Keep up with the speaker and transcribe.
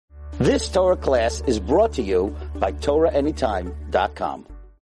This Torah class is brought to you by TorahAnytime.com.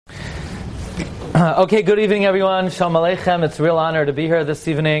 Okay, good evening everyone. Shalom Aleichem. It's a real honor to be here this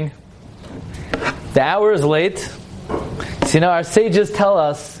evening. The hour is late. So our sages tell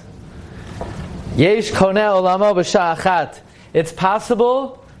us, Yesh koneh olamo b'sha'ah achat. It's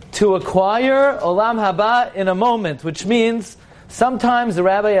possible to acquire olam haba in a moment, which means sometimes the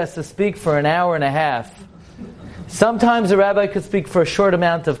rabbi has to speak for an hour and a half. Sometimes the rabbi could speak for a short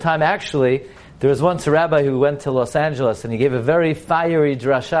amount of time. Actually, there was once a rabbi who went to Los Angeles and he gave a very fiery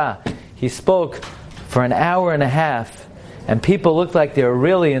drasha. He spoke for an hour and a half, and people looked like they were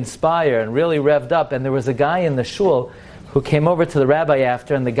really inspired and really revved up. And there was a guy in the shul who came over to the rabbi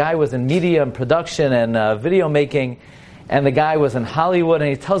after, and the guy was in media and production and video making, and the guy was in Hollywood, and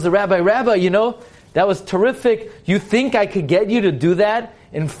he tells the rabbi, Rabbi, that was terrific. You think I could get you to do that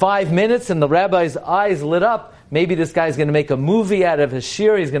in 5 minutes? And the rabbi's eyes lit up. Maybe this guy's going to make a movie out of his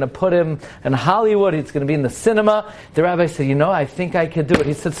shir. He's going to put him in Hollywood. He's going to be in the cinema. The rabbi said, I think I could do it.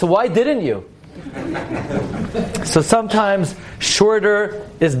 He said, so why didn't you? So sometimes shorter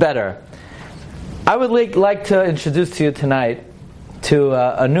is better. I would like to introduce to you tonight to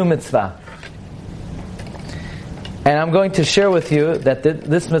a new mitzvah. And I'm going to share with you that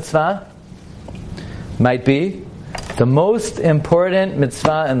this mitzvah might be the most important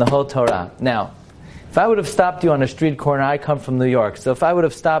mitzvah in the whole Torah. Now, if I would have stopped you on a street corner, I come from New York, so if I would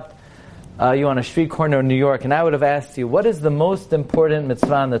have stopped you on a street corner in New York and I would have asked you, what is the most important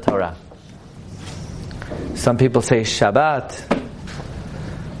mitzvah in the Torah? Some people say Shabbat.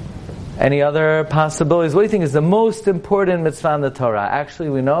 Any other possibilities? What do you think is the most important mitzvah in the Torah? Actually,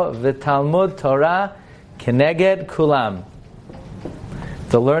 we know, V'talmud Torah keneged kulam.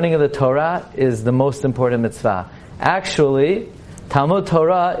 The learning of the Torah is the most important mitzvah. Actually, Talmud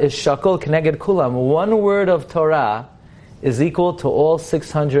Torah is shakol keneged kulam. One word of Torah is equal to all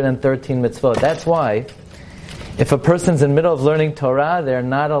 613 mitzvot. That's why, if a person's in the middle of learning Torah, they're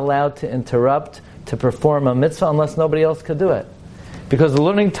not allowed to interrupt to perform a mitzvah unless nobody else could do it. Because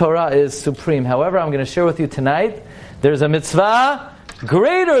learning Torah is supreme. However, I'm going to share with you tonight, there's a mitzvah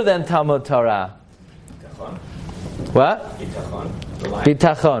greater than Talmud Torah. Bitachon. What?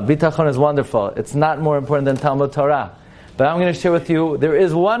 Bitachon. Bitachon is wonderful. It's not more important than Talmud Torah. But I'm going to share with you, there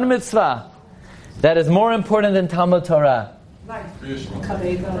is one mitzvah that is more important than Talmud Torah.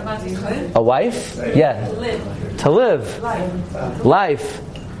 A wife? Yeah. To live. Life.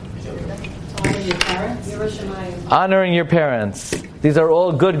 Honoring your parents. These are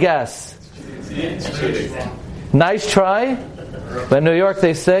all good guesses. Nice try. But in New York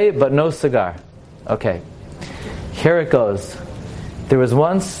they say, but no cigar. Okay. Here it goes. There was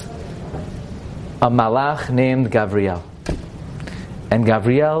once a malach named Gavriel. And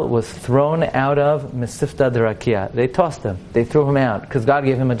Gavriel was thrown out of Mesivta Derakia. They tossed him. They threw him out because God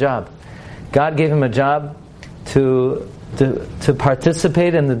gave him a job. God gave him a job to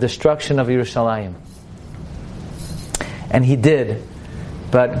participate in the destruction of Yerushalayim. And he did.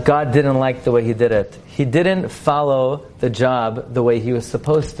 But God didn't like the way he did it. He didn't follow the job the way he was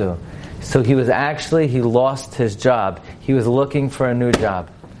supposed to. So he lost his job. He was looking for a new job.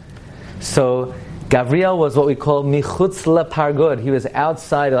 So Gavriel was what we call michutz lepargod. He was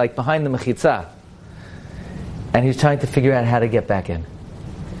outside, like behind the mechitza. And he's trying to figure out how to get back in.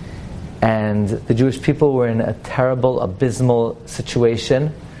 And the Jewish people were in a terrible, abysmal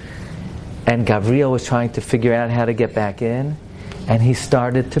situation. And Gavriel was trying to figure out how to get back in. And he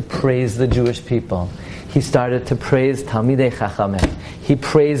started to praise the Jewish people. He started to praise Talmidei Chachamim. He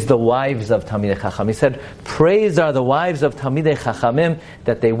praised the wives of Talmidei Chachamim. He said, praised are the wives of Talmidei Chachamim,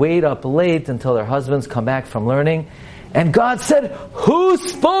 that they wait up late until their husbands come back from learning. And God said, who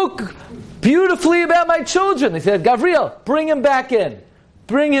spoke beautifully about my children? They said, Gavriel, bring him back in.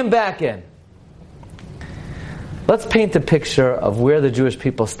 Bring him back in. Let's paint a picture of where the Jewish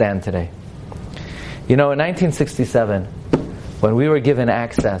people stand today. In 1967, when we were given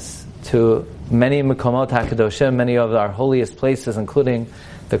access to many Mekomot HaKadoshim, many of our holiest places, including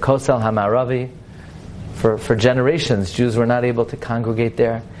the Kosel HaMa'aravi, for generations, Jews were not able to congregate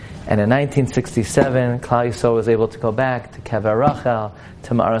there. And in 1967, Klal Yisrael was able to go back to Kever Rachel,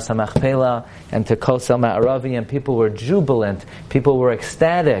 to Ma'aras HaMachpelah, and to Kosel Ma'aravi, and people were jubilant. People were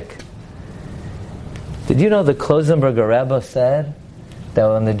ecstatic. Did you know the Klosenberger Rebbe said that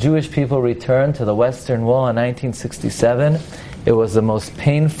when the Jewish people returned to the Western Wall in 1967, it was the most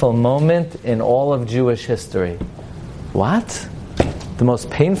painful moment in all of Jewish history. What? The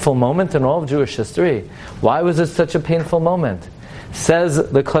most painful moment in all of Jewish history? Why was it such a painful moment? Says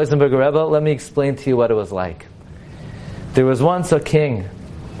the Klosenberger Rebbe, let me explain to you what it was like. There was once a king,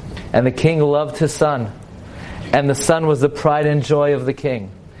 and the king loved his son, and the son was the pride and joy of the king.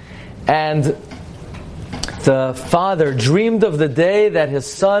 And the father dreamed of the day that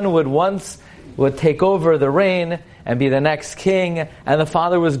his son would take over the reign and be the next king. And the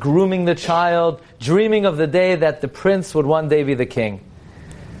father was grooming the child, dreaming of the day that the prince would one day be the king.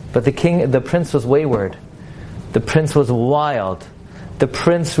 But the prince was wayward. The prince was wild. The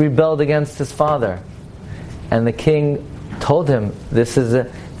prince rebelled against his father. And the king told him, this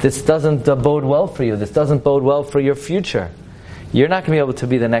doesn't bode well for you. This doesn't bode well for your future. You're not going to be able to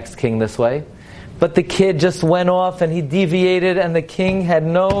be the next king this way. But the kid just went off and he deviated, and the king had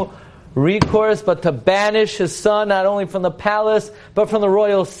no recourse but to banish his son not only from the palace but from the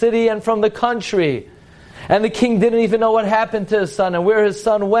royal city and from the country. And the king didn't even know what happened to his son and where his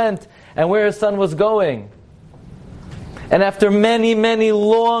son went and where his son was going. And after many, many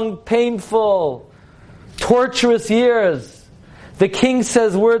long, painful, torturous years, the king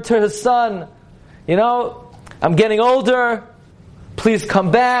says word to his son, I'm getting older, please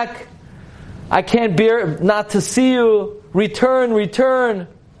come back. I can't bear not to see you. Return.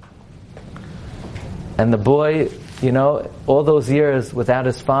 And the boy, all those years without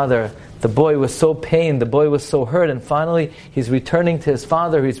his father, the boy was so pained, the boy was so hurt, and finally he's returning to his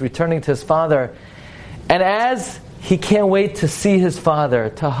father, And as he can't wait to see his father,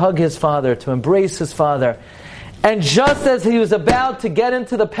 to hug his father, to embrace his father, and just as he was about to get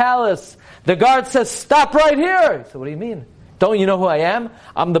into the palace, the guard says, "Stop right here." He said, "What do you mean? Don't you know who I am?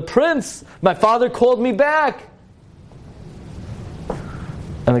 I'm the prince. My father called me back."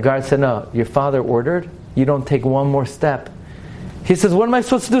 And the guard said, "No, your father ordered. You don't take one more step." He says, "What am I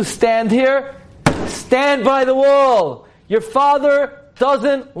supposed to do? Stand here? Stand by the wall. Your father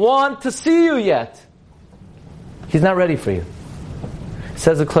doesn't want to see you yet. He's not ready for you."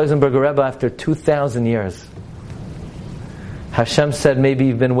 Says the Kloisenberger Rebbe, after 2,000 years, Hashem said, maybe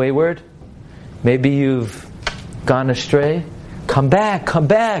you've been wayward. Maybe you've gone astray. Come back. Come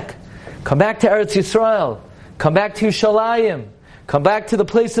back to Eretz Yisrael. Come back to Yerushalayim. Come back to the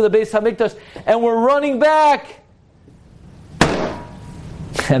place of the Beis HaMikdash. And we're running back.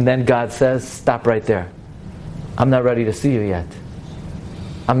 And then God says, "Stop right there. I'm not ready to see you yet.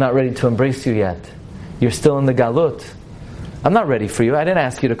 I'm not ready to embrace you yet. You're still in the Galut. I'm not ready for you. I didn't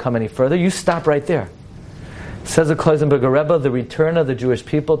ask you to come any further. You stop right there." Says the Kloisenberger Rebbe, the return of the Jewish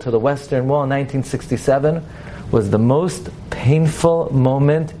people to the Western Wall in 1967 was the most painful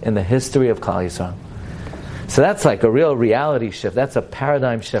moment in the history of Klal Yisrael. So that's like a real reality shift. That's a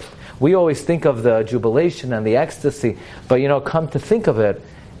paradigm shift. We always think of the jubilation and the ecstasy, but come to think of it,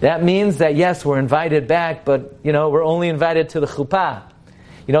 that means that yes, we're invited back, but we're only invited to the chuppah.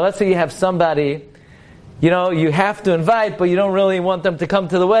 Let's say you have somebody, you have to invite, but you don't really want them to come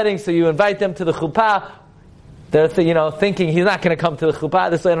to the wedding, so you invite them to the chuppah. They're thinking he's not going to come to the chuppah,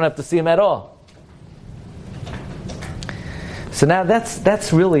 this way I don't have to see him at all. So now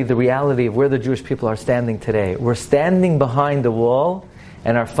that's really the reality of where the Jewish people are standing today. We're standing behind the wall,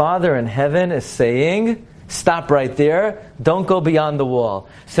 and our Father in heaven is saying, "Stop right there, don't go beyond the wall."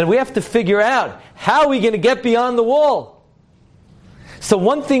 So we have to figure out, how are we going to get beyond the wall? So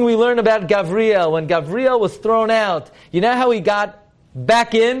one thing we learn about Gavriel, when Gavriel was thrown out, you know how he got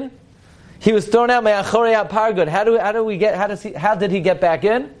back in? He was thrown out me'achorei ha'pargud. How did he get back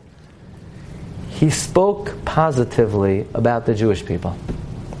in? He spoke positively about the Jewish people.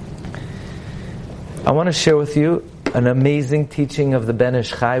 I want to share with you an amazing teaching of the Ben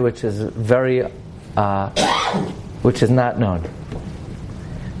Ish Chai, which is which is not known.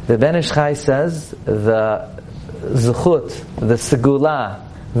 The Ben Ish Chai says the zechut, the segula,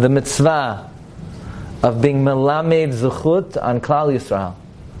 the mitzvah of being melamed zechut on Klal Yisrael,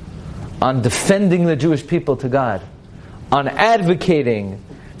 on defending the Jewish people to God, on advocating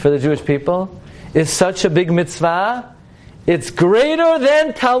for the Jewish people, is such a big mitzvah, it's greater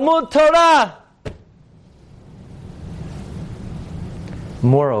than Talmud Torah.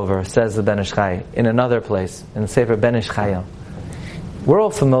 Moreover, says the Ben Ish Chai, in another place, in the Sefer Ben Ish Chayil, we're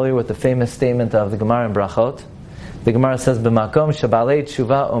all familiar with the famous statement of the Gemara in Brachot. The Gemara says, "B'makom shabalei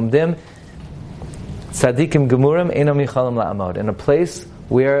tshuva omdim tzadikim gemurim einam yichalim la'amod." In a place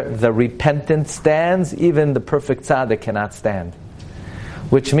where the repentant stands, even the perfect tzaddik cannot stand.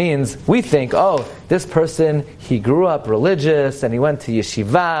 Which means, we think, this person, he grew up religious, and he went to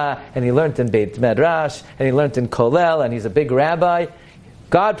yeshiva, and he learned in Beit Medrash, and he learned in Kollel, and he's a big rabbi.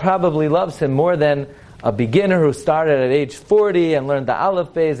 God probably loves him more than a beginner who started at age 40 and learned the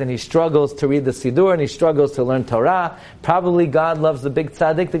Aleph Beis, and he struggles to read the Siddur, and he struggles to learn Torah. Probably God loves the big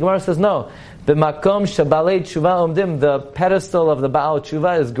tzaddik. The Gemara says, no. B'makom shabalei tshuva omdim, the pedestal of the Baal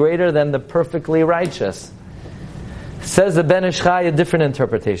Tshuva is greater than the perfectly righteous. Says the Ben Ish Chai a different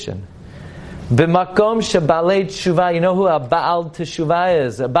interpretation. B'makom shebalei tshuva. You know who a Baal Teshuvah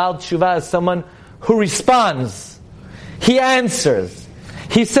is? A Baal Teshuvah is someone who responds. He answers.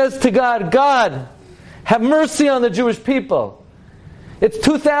 He says to God, God, have mercy on the Jewish people. It's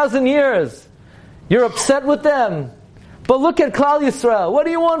 2,000 years. You're upset with them. But look at Klal Yisrael. What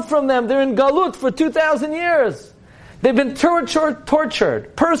do you want from them? They're in Galut for 2,000 years. They've been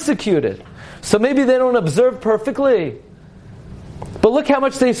tortured, persecuted. So maybe they don't observe perfectly. But look how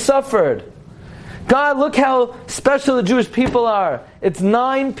much they suffered. God, look how special the Jewish people are. It's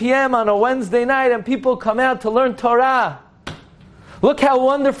 9 p.m. on a Wednesday night and people come out to learn Torah. Look how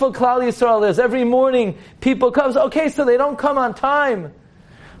wonderful Klal Yisrael is. Every morning people come. Okay, so they don't come on time.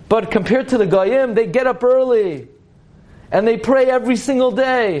 But compared to the Goyim, they get up early. And they pray every single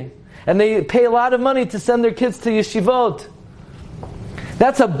day. And they pay a lot of money to send their kids to yeshivot.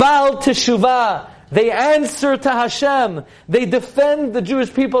 That's a Baal Teshuvah. They answer to Hashem. They defend the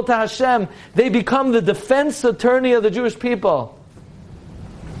Jewish people to Hashem. They become the defense attorney of the Jewish people.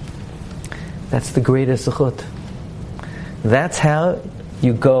 That's the greatest zechut. That's how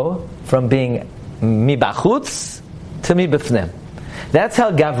you go from being mibachutz to mibifnim. That's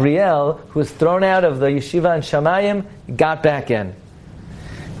how Gavriel, who was thrown out of the yeshiva in Shamayim, got back in.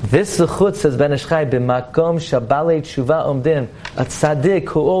 This zechut, says Ben Ish Chai, b'makom shabalei tshuva omdin, a tzaddik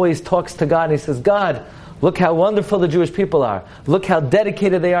who always talks to God and he says, God, look how wonderful the Jewish people are. Look how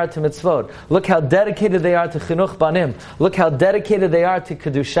dedicated they are to mitzvot. Look how dedicated they are to chinuch banim. Look how dedicated they are to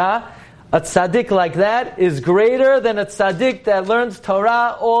kedusha. A tzaddik like that is greater than a tzaddik that learns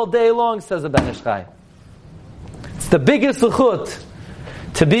Torah all day long, says the Ben Ish Chai. It's the biggest zechut,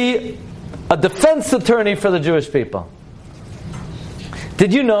 to be a defense attorney for the Jewish people.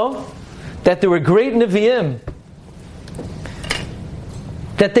 Did you know that there were great Nevi'im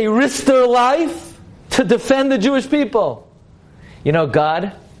that they risked their life to defend the Jewish people? You know,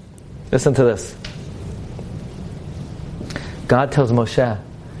 God, listen to this. God tells Moshe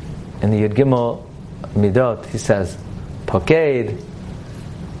in the Yud Gimel Midot, he says, Poked,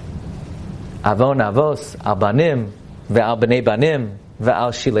 Avon Avos, Al Banim, Ve'al Bnei Banim,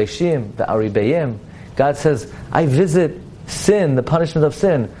 Ve'al Shileshim, Ve'al Ribeim. God says, I visit sin, the punishment of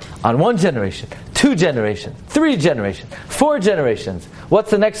sin, on 1 generation, 2 generations, 3 generations, 4 generations.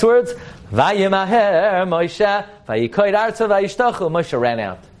 What's the next words? Vayimaher Moshe, Vayikoid Arza Vayishtachu. Moshe ran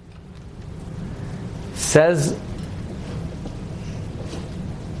out. Says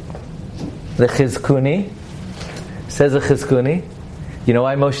the Chizkuni, you know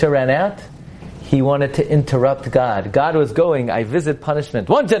why Moshe ran out? He wanted to interrupt God. God was going, I visit punishment.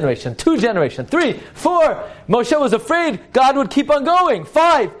 1 generation, 2 generation, 3, 4. Moshe was afraid God would keep on going.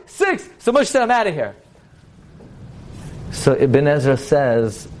 5, 6. So Moshe said, I'm out of here. So Ibn Ezra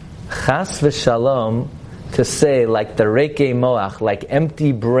says, Chas v'shalom, to say like the Reikei Moach, like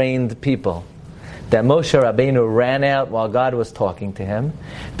empty-brained people, that Moshe Rabbeinu ran out while God was talking to him.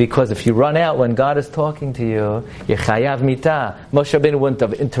 Because if you run out when God is talking to you, you're chayav mitah. Moshe Rabbeinu wouldn't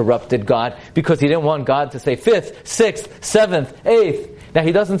have interrupted God because he didn't want God to say 5th, 6th, 7th, 8th. Now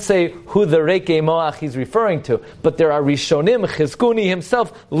he doesn't say who the Reikei Moach he's referring to, but there are Rishonim. Chizkuni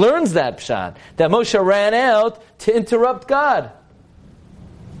himself learns that pshat, that Moshe ran out to interrupt God.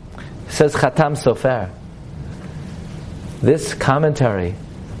 Says Chatam Sofer. This commentary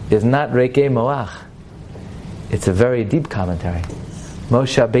is not Reikei Moach. It's a very deep commentary.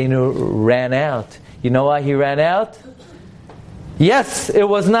 Moshe Rabbeinu ran out. You know why he ran out? Yes, it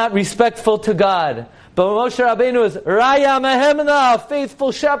was not respectful to God. But Moshe Rabbeinu is Raya Mehemna, a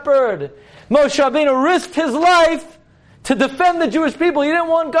faithful shepherd. Moshe Rabbeinu risked his life to defend the Jewish people. He didn't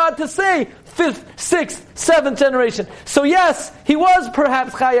want God to say 5th, 6th, 7th generation. So yes, he was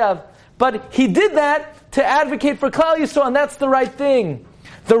perhaps chayav. But he did that to advocate for Klal Yisrael, and that's the right thing.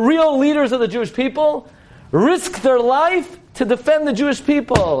 The real leaders of the Jewish people risk their life to defend the Jewish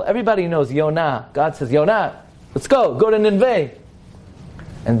people. Everybody knows Yonah. God says, Yonah, let's go to Nineveh.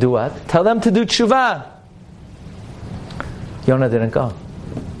 And do what? Tell them to do tshuva. Yonah didn't go.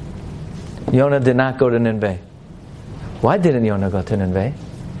 Yonah did not go to Nineveh. Why didn't Yonah go to Nineveh?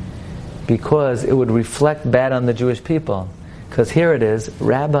 Because it would reflect bad on the Jewish people. Because here it is,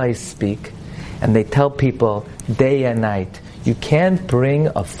 rabbis speak, and they tell people day and night, you can't bring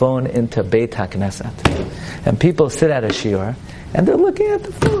a phone into Beit HaKnesset. And people sit at a shiur, and they're looking at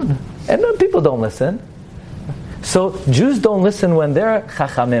the phone. And then people don't listen. So Jews don't listen when their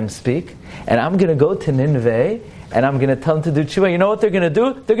chachamim speak. And I'm going to go to Nineveh, and I'm going to tell them to do tshuva. You know what they're going to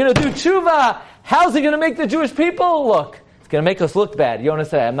do? They're going to do tshuva. How's it going to make the Jewish people look? It's going to make us look bad. Yonah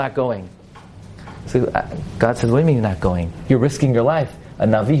said, I'm not going. So God says, what do you mean you're not going? You're risking your life. A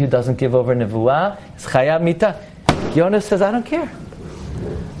Navi who doesn't give over nevuah is chayav mitah. Yonah says, I don't care.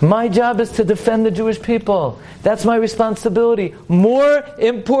 My job is to defend the Jewish people. That's my responsibility. More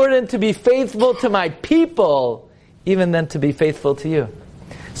important to be faithful to my people even than to be faithful to you.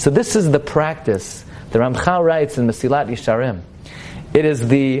 So this is the practice. The Ramchal writes in Mesilat Yesharim, it is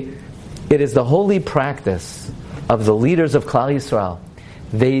the holy practice of the leaders of Klal Yisrael.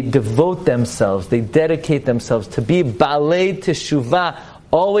 They devote themselves, they dedicate themselves to be Baalei Teshuvah,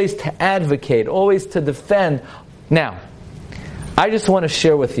 always to advocate, always to defend. Now, I just want to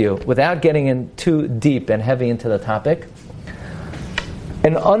share with you, without getting in too deep and heavy into the topic,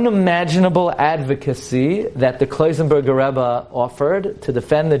 an unimaginable advocacy that the Kloisenberger Rebbe offered to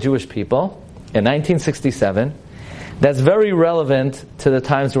defend the Jewish people in 1967 that's very relevant to the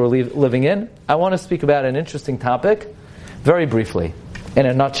times we're living in. I want to speak about an interesting topic very briefly, in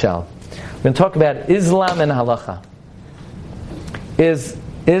a nutshell. We're going to talk about Islam and Halacha. Is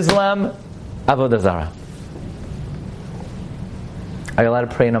Islam Avodah Zarah? Are you allowed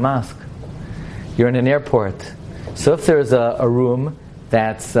to pray in a mosque? You're in an airport. So if there's a room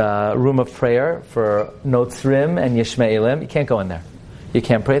that's a room of prayer for Notzrim and Yishmaelim, you can't go in there. You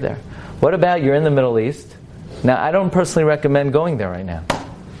can't pray there. What about you're in the Middle East? Now, I don't personally recommend going there right now.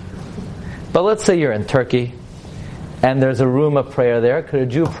 But let's say you're in Turkey, and there's a room of prayer there. Could a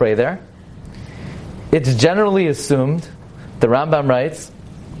Jew pray there? It's generally assumed, the Rambam writes,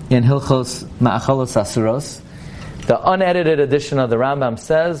 in Hilchos Ma'achalos Asuros, the unedited edition of the Rambam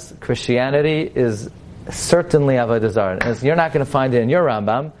says, Christianity is certainly Avodah Zarah. And you're not going to find it in your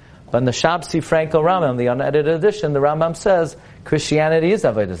Rambam, but in the Shabsi Frankel Rambam, the unedited edition, the Rambam says, Christianity is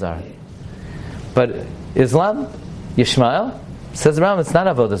Avodah Zarah. But Islam, Yishmael, says the Rambam, it's not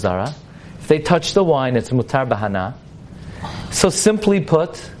Avodah Zarah. If they touch the wine, it's Mutar Bahana. So simply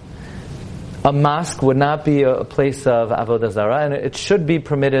put, a mosque would not be a place of Avodah Zarah, and it should be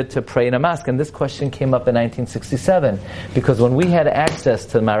permitted to pray in a mosque. And this question came up in 1967, because when we had access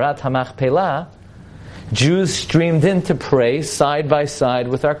to Marat HaMachpelah, Jews streamed in to pray side by side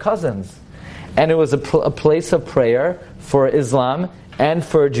with our cousins. And it was a place of prayer for Islam and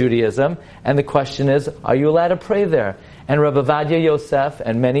for Judaism. And the question is, are you allowed to pray there? And Rabbi Ovadia Yosef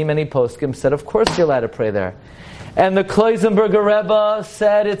and many, many poskim said, of course you're allowed to pray there. And the Kloisenberger Rebbe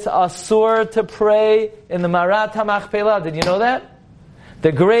said it's asur to pray in the Marat HaMachpelah. Did you know that?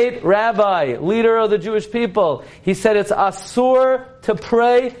 The great rabbi, leader of the Jewish people, he said it's asur to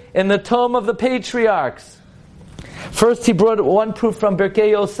pray in the tomb of the patriarchs. First he brought one proof from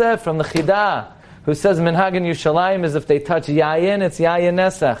Birkei Yosef, from the Chidah, who says Minhag in Yerushalayim is if they touch Yayin, it's Yayin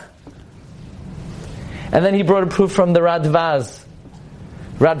Nesach. And then he brought a proof from the Radvaz.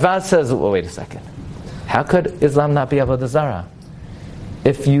 Radvaz says, well, wait a second. How could Islam not be Avodah Zarah?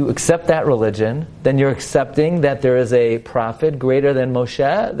 If you accept that religion, then you're accepting that there is a prophet greater than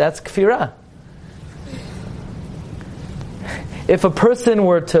Moshe. That's kfirah. If a person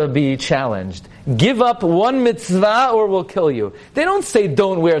were to be challenged, give up one mitzvah or we'll kill you. They don't say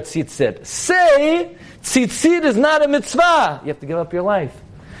don't wear tzitzit. Say tzitzit is not a mitzvah. You have to give up your life.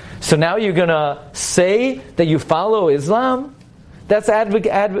 So now you're going to say that you follow Islam? That's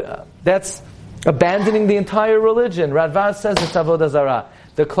abandoning the entire religion. Radvaz says it's Avodah Zarah.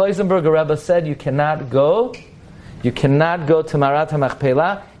 The Kloisenberger Rebbe said you cannot go to Marat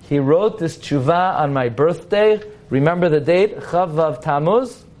HaMachpelah. He wrote this tshuva on my birthday. Remember the date? Chav Vav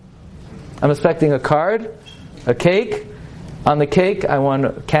Tammuz. I'm expecting a card, a cake. On the cake I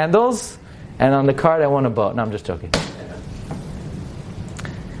want candles, and on the card I want a boat. No, I'm just joking.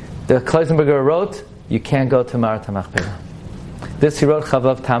 The Kloisenberger wrote, you can't go to Marat HaMachpelah. This he wrote Chav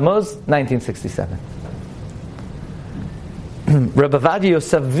Vav Tammuz, 1967. Rabbi Ovadia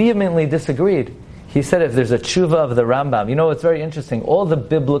Yosef vehemently disagreed. He said if there's a tshuva of the Rambam, you know what's very interesting, all the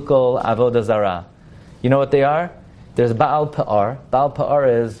biblical Avodah Zarah, you know what they are? There's Baal Pa'ar. Baal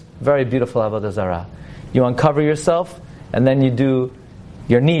Pa'ar is very beautiful Avodah Zarah. You uncover yourself, and then you do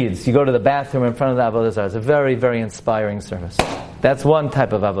your needs. You go to the bathroom in front of the Avodah Zarah. It's a very, very inspiring service. That's one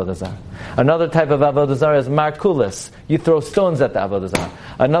type of Avodah Zarah. Another type of Avodah Zarah is Markulis. You throw stones at the Avodah Zarah.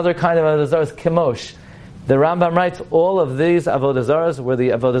 Another kind of Avodah Zarah is Kimosh. The Rambam writes all of these Avodah Zarahs were the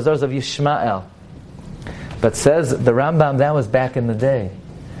Avodah Zarahs of Yishmael. But says the Rambam, that was back in the day.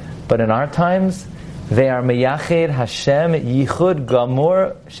 But in our times, they are Meyachid Hashem Yichud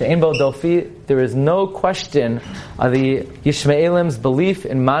Gamur She'en Bo Dofi. There is no question of the Yishmaelim's belief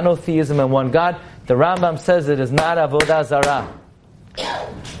in monotheism and one God. The Rambam says it is not Avodah Zarah.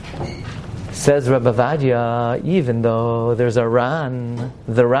 Says Rabbi Ovadia, even though there's a Ran,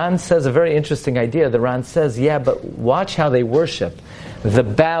 the Ran says a very interesting idea. The Ran says, yeah, but watch how they worship. the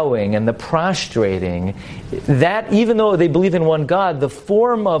bowing and the prostrating, that even though they believe in one God, the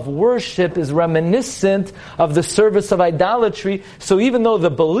form of worship is reminiscent of the service of idolatry. So even though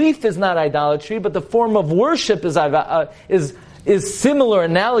the belief is not idolatry, but the form of worship is similar,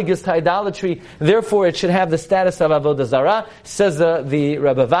 analogous to idolatry, therefore it should have the status of Avodah Zarah, says the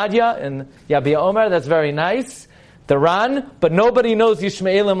Rebbe Vadia and Yabia Omer. That's very nice. The Ran, but nobody knows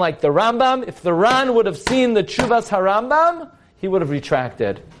Yishmaelim like the Rambam. If the Ran would have seen the Tshuvas HaRambam, he would have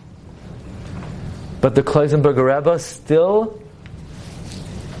retracted. But the Kloisenberger Rebbe still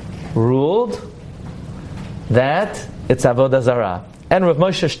ruled that it's Avodah Zarah. And Rav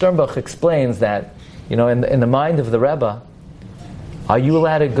Moshe Sternbuch explains that, in the mind of the Rebbe, are you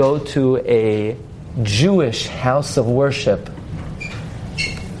allowed to go to a Jewish house of worship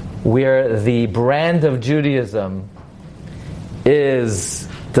where the brand of Judaism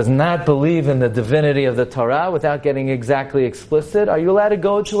does not believe in the divinity of the Torah without getting exactly explicit? Are you allowed to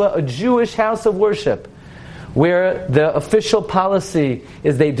go to a Jewish house of worship where the official policy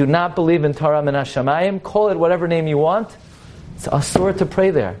is they do not believe in Torah min hashamayim? Call it whatever name you want. It's asur to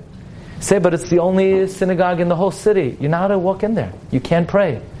pray there. Say, but it's the only synagogue in the whole city. You're not allowed to walk in there. You can't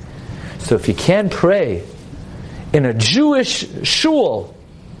pray. So if you can't pray in a Jewish shul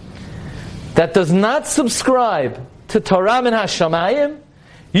that does not subscribe to Torah min hashamayim,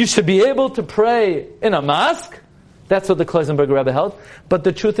 you should be able to pray in a mosque. That's what the Kloisenberger Rebbe held. But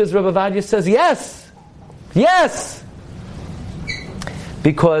the truth is, Rebbe Vadia says, yes. Yes!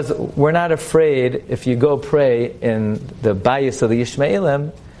 Because we're not afraid if you go pray in the bayis of the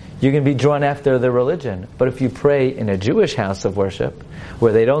Yishmaelim, you're going to be drawn after the religion. But if you pray in a Jewish house of worship,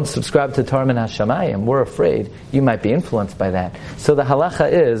 where they don't subscribe to Torah min hashamayim, we're afraid you might be influenced by that. So the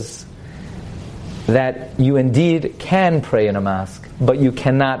halacha is that you indeed can pray in a mosque, but you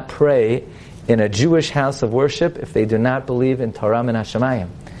cannot pray in a Jewish house of worship if they do not believe in Torah min hashamayim.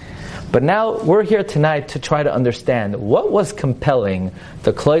 But now we're here tonight to try to understand what was compelling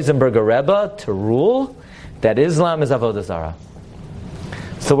the Kloisenberger Rebbe to rule that Islam is Avodah Zarah.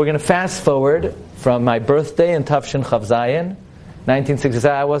 So we're going to fast forward from my birthday in Tafshin Chav Zayin, 1967.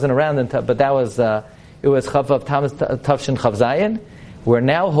 I wasn't around, but that was it was Chav of Tafshin Chav Zayin. We're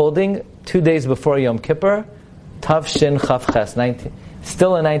now holding 2 days before Yom Kippur, Tafshin Chav Ches,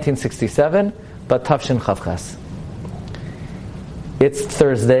 still in 1967, but Tafshin Chav Ches. It's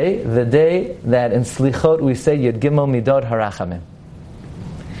Thursday, the day that in Slichot we say Yud Gimel Midot Harachamim.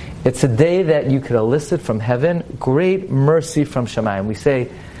 It's a day that you could elicit from heaven great mercy from Shamayim. We say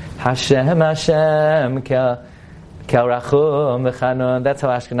Hashem Hashem Kel Rachum V'Chanun. That's how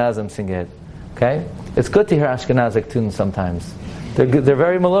Ashkenazim sing it. Okay, it's good to hear Ashkenazic tunes sometimes. They're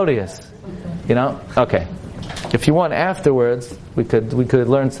very melodious. Okay. If you want afterwards, we could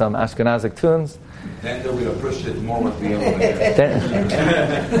learn some Ashkenazic tunes. Then they will appreciate more what we have.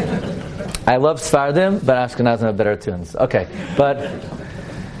 I love Sfardim, but Ashkenazim have better tunes. Okay, but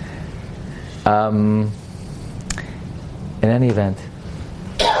in any event,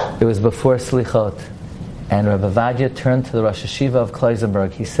 it was before Slichot, and Rebbe Vadia turned to the Rosh Hashiva of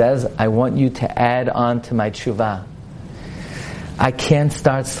Kloisenberg. He says, I want you to add on to my tshuva. I can't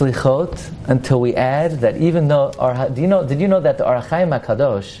start Slichot until we add that even though, did you know that the Or HaChaim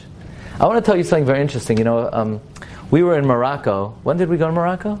HaKadosh, I want to tell you something very interesting. We were in Morocco. When did we go to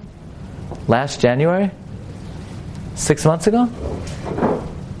Morocco? Last January? 6 months ago?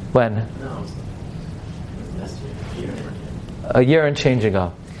 When? No. A year and change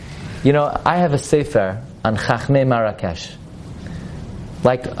ago. I have a sefer on Chachmei Marrakesh.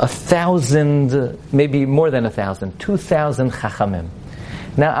 Like 1,000, maybe more than 1,000, 2,000 Chachamim.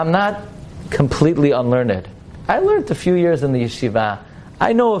 Now, I'm not completely unlearned. I learned a few years in the yeshiva.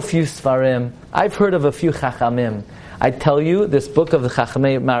 I know a few Sfarim. I've heard of a few Chachamim. I tell you, this book of the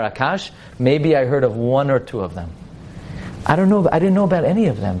Chachmei Marrakesh, maybe I heard of one or two of them. I didn't know about any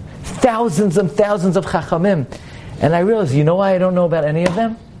of them. Thousands and thousands of Chachamim. And I realized, why I don't know about any of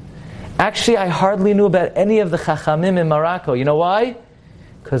them? Actually, I hardly knew about any of the Chachamim in Morocco. You know why?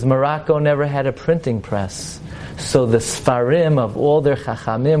 Because Morocco never had a printing press. So the Sfarim of all their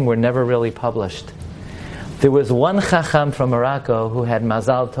Chachamim were never really published. There was one Chacham from Morocco who had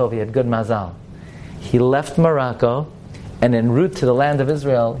Mazal Tov, he had good Mazal. He left Morocco, and en route to the land of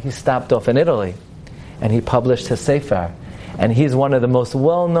Israel, he stopped off in Italy. And he published his Sefer. And he's one of the most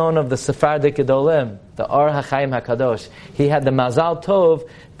well-known of the Sephardic Gedolim, the Or HaChaim HaKadosh. He had the Mazal Tov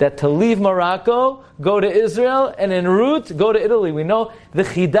that to leave Morocco, go to Israel, and en route, go to Italy. We know the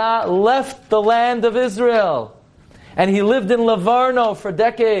Chida left the land of Israel. And he lived in Livorno for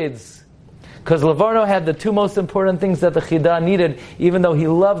decades. Because Livorno had the two most important things that the Chida needed, even though he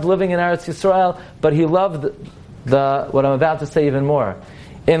loved living in Eretz Yisrael, but he loved what I'm about to say even more.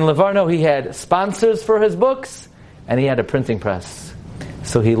 In Livorno, he had sponsors for his books, and he had a printing press.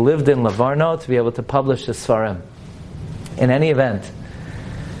 So he lived in Livorno to be able to publish his Sfarim. In any event,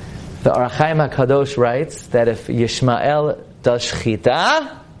 the Or HaChaim HaKadosh writes that if Yishmael does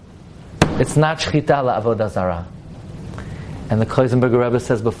shchita, it's not shchita la'avodah zarah. And the Kloisenberger Rebbe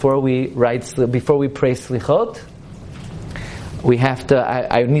says before we pray slichot, we have to.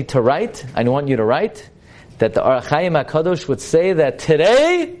 I need to write. I want you to write that the Or HaChaim HaKadosh would say that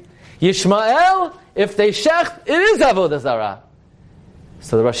today, Yishmael, if they shecht, it is avodah zarah.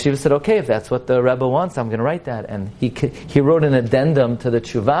 So the Rosh Yeshiva said, okay, if that's what the Rebbe wants, I'm going to write that. And he wrote an addendum to the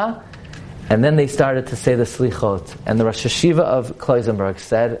tshuva, and then they started to say the slichot. And the Rosh Yeshiva of Kloisenberg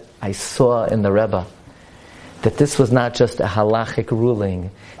said, I saw in the Rebbe that this was not just a halachic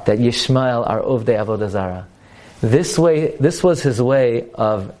ruling, that Yishmael are ovdei avodah zarah. This was his way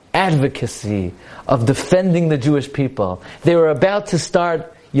of advocacy, of defending the Jewish people. They were about to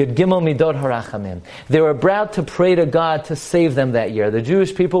start Yud Gimel Midot Harachamim. They were about to pray to God to save them that year. The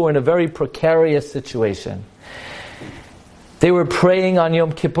Jewish people were in a very precarious situation. They were praying on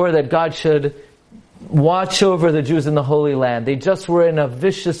Yom Kippur that God should watch over the Jews in the Holy Land. They just were in a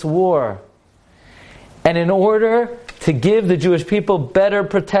vicious war. And in order to give the Jewish people better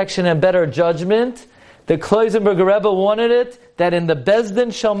protection and better judgment, the Kloisenberger Rebbe wanted it that in the Bezdin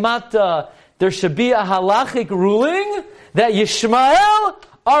Shalmata there should be a halachic ruling that Yishmael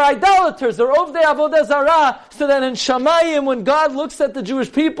are idolaters, they're ovdei avodah zarah, so that in Shamayim, when God looks at the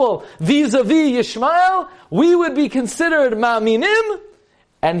Jewish people vis-a-vis Yishmael, we would be considered ma'aminim,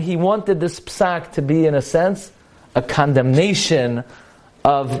 and he wanted this psak to be, in a sense, a condemnation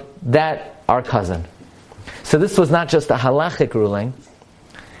of that, our cousin. So this was not just a halachic ruling,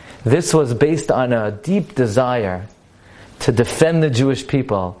 this was based on a deep desire to defend the Jewish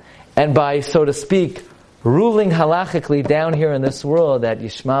people, and by, so to speak, ruling halachically down here in this world that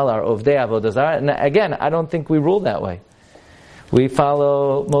Yishmael are ovdei avodah zarah. And again, I don't think we rule that way. We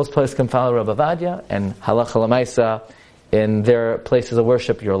follow, most places can follow Rabbi Avadia, and halacha l'maisa, in their places of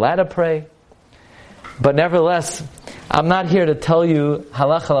worship, you're allowed to pray. But nevertheless, I'm not here to tell you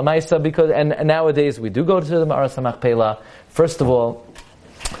halacha l'maisa, because, and nowadays we do go to the Ma'aras HaMachpelah. First of all,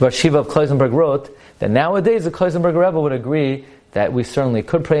 Rosh Yeshiva of Kloisenberg wrote that nowadays the Kloisenberg Rebbe would agree that we certainly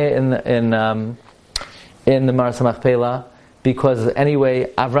could pray in the Ma'aras HaMachpelah, because anyway,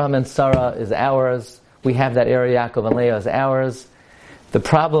 Avraham and Sarah is ours. We have that area, Yaakov and Leah is ours. The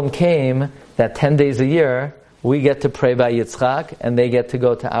problem came that 10 days a year, we get to pray by Yitzchak, and they get to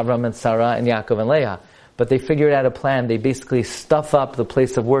go to Avraham and Sarah and Yaakov and Leah. But they figured out a plan. They basically stuff up the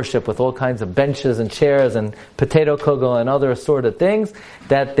place of worship with all kinds of benches and chairs and potato kugel and other assorted things,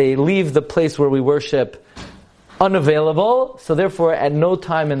 that they leave the place where we worship unavailable. So therefore, at no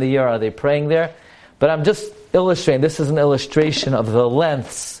time in the year are they praying there. But I'm just illustrating, this is an illustration of the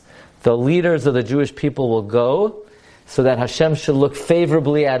lengths the leaders of the Jewish people will go, so that Hashem should look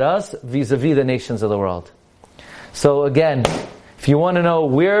favorably at us vis-a-vis the nations of the world. So again, if you want to know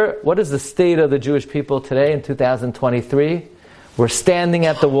what is the state of the Jewish people today in 2023, we're standing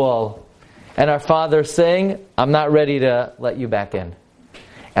at the wall, and our Father is saying, I'm not ready to let you back in.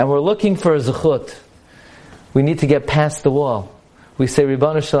 And we're looking for a zechut. We need to get past the wall. We say,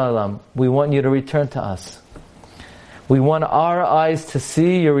 Ribbonu Shel Olam, we want you to return to us. We want our eyes to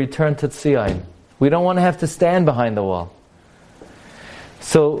see your return to Tzion. We don't want to have to stand behind the wall.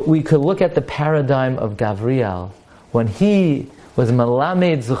 So we could look at the paradigm of Gavriel, when he was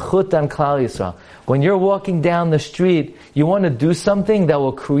Melamed Zechut on Klal Yisrael. When you're walking down the street, you want to do something that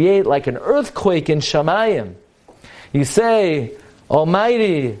will create like an earthquake in Shamayim. You say,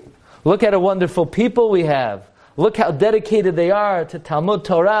 Almighty, look at a wonderful people we have. Look how dedicated they are to Talmud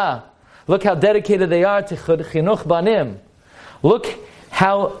Torah. Look how dedicated they are to Chinuch Banim. Look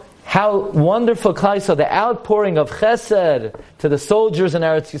how wonderful Klal Yisrael, the outpouring of Chesed to the soldiers in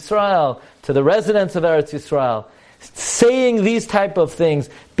Eretz Yisrael, to the residents of Eretz Yisrael. Saying these type of things,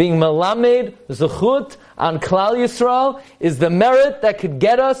 being Melamed, Zechut, on Klal Yisrael, is the merit that could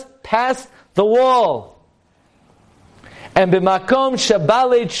get us past the wall. And b'makom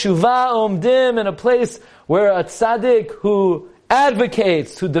shabalei tshuva omdim, in a place where a tzaddik who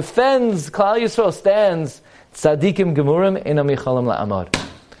advocates, who defends Klal Yisrael stands, tzaddikim gemurim enam yicholim la'amod.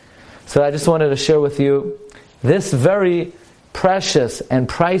 So I just wanted to share with you this very precious and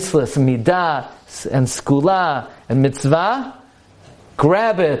priceless midah and skula and mitzvah.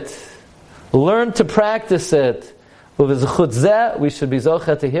 Grab it, learn to practice it. Uv'zechut zeh, we should be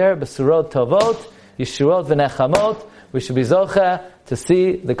zocheh to hear besurot tovot, yeshurot v'nechamot. We should be zocheh to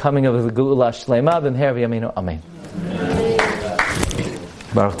see the coming of the Geula Shlema b'mher v'yaminu. Amen.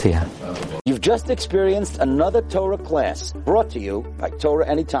 Baruch Tiyah. You've just experienced another Torah class brought to you by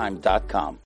TorahAnytime.com.